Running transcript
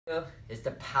It's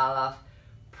the Pallof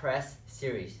press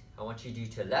series. I want you to do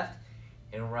to left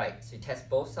and right. So you test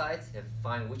both sides and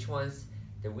find which one's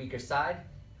the weaker side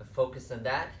and focus on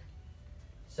that.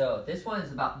 So this one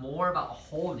is more about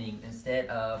holding instead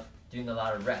of doing a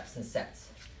lot of reps and sets.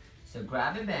 So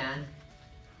grab a band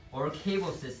or a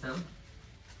cable system.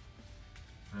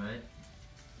 All right.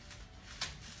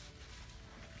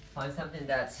 Find something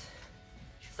that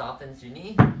softens your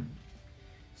knee.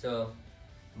 So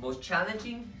the most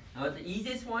challenging, the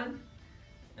easiest one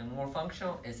and more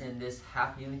functional is in this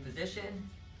half kneeling position.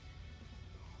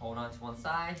 Hold on to one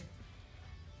side,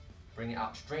 bring it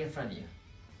out straight in front of you.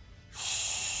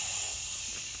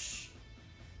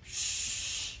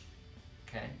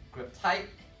 Okay, grip tight,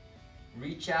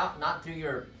 reach out, not through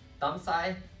your thumb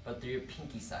side, but through your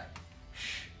pinky side.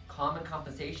 Common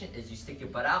compensation is you stick your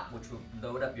butt out, which will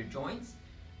load up your joints,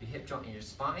 your hip joint and your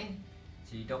spine,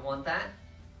 so you don't want that.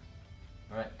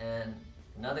 All right, and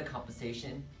another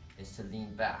compensation is to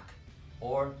lean back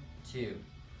or to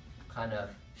kind of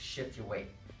shift your weight.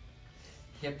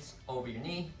 Hips over your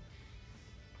knee,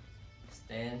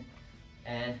 stand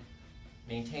and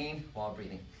maintain while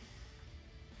breathing.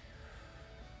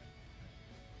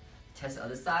 Test the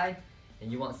other side,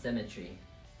 and you want symmetry.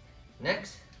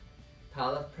 Next,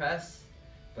 Pallof press,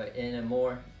 but in a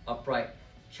more upright,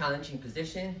 challenging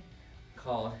position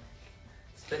called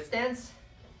split stance.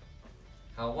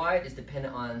 How wide is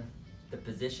dependent on the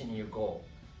position in your goal.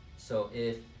 So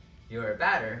if you're a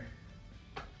batter,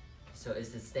 so is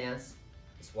the stance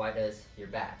as wide as your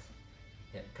bat.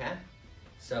 Okay?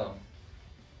 So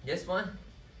this one,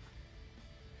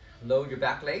 load your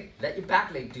back leg, let your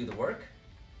back leg do the work.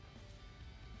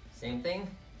 Same thing.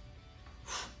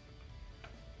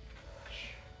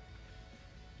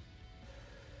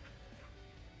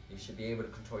 You should be able to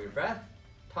control your breath,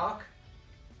 talk,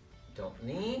 don't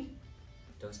lean,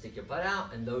 don't stick your butt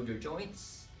out, and load your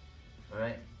joints. All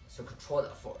right, so control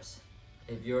that force.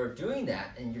 If you're doing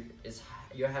that and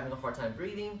you're having a hard time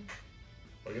breathing,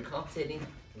 or you're compensating,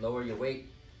 lower your weight.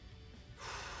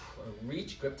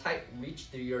 Reach, grip tight, reach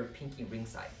through your pinky ring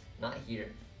side, not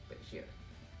here, but here.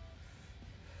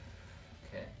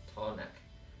 Okay, tall neck.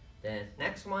 Then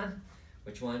next one,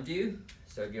 what you want to do,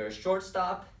 so if you're a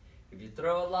shortstop, if you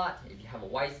throw a lot, if you have a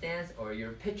wide stance, or you're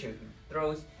a pitcher who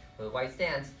throws with a wide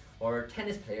stance, or a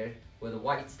tennis player with a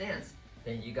wide stance,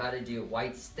 then you gotta do a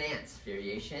wide stance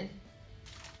variation.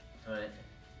 All right.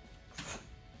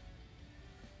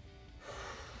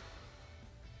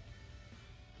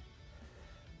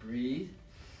 Breathe.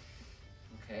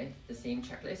 Okay, the same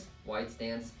checklist. Wide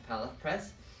stance, Pallof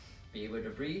press. Be able to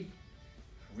breathe.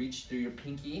 Reach through your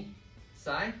pinky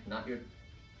side, not your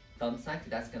thumb side,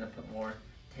 because that's gonna put more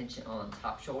tension on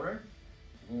top shoulder.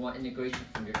 We want integration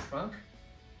from your trunk.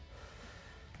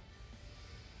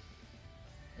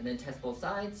 And then test both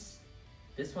sides.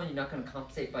 This one you're not gonna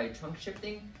compensate by your trunk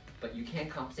shifting, but you can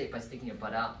compensate by sticking your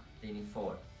butt out, leaning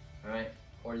forward, all right?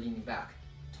 Or leaning back.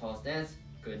 Tall stance,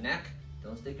 good neck.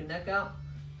 Don't stick your neck out,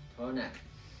 tall neck.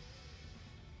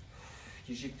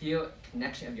 You should feel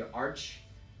connection of your arch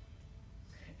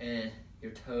and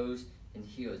your toes and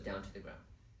heels down to the ground.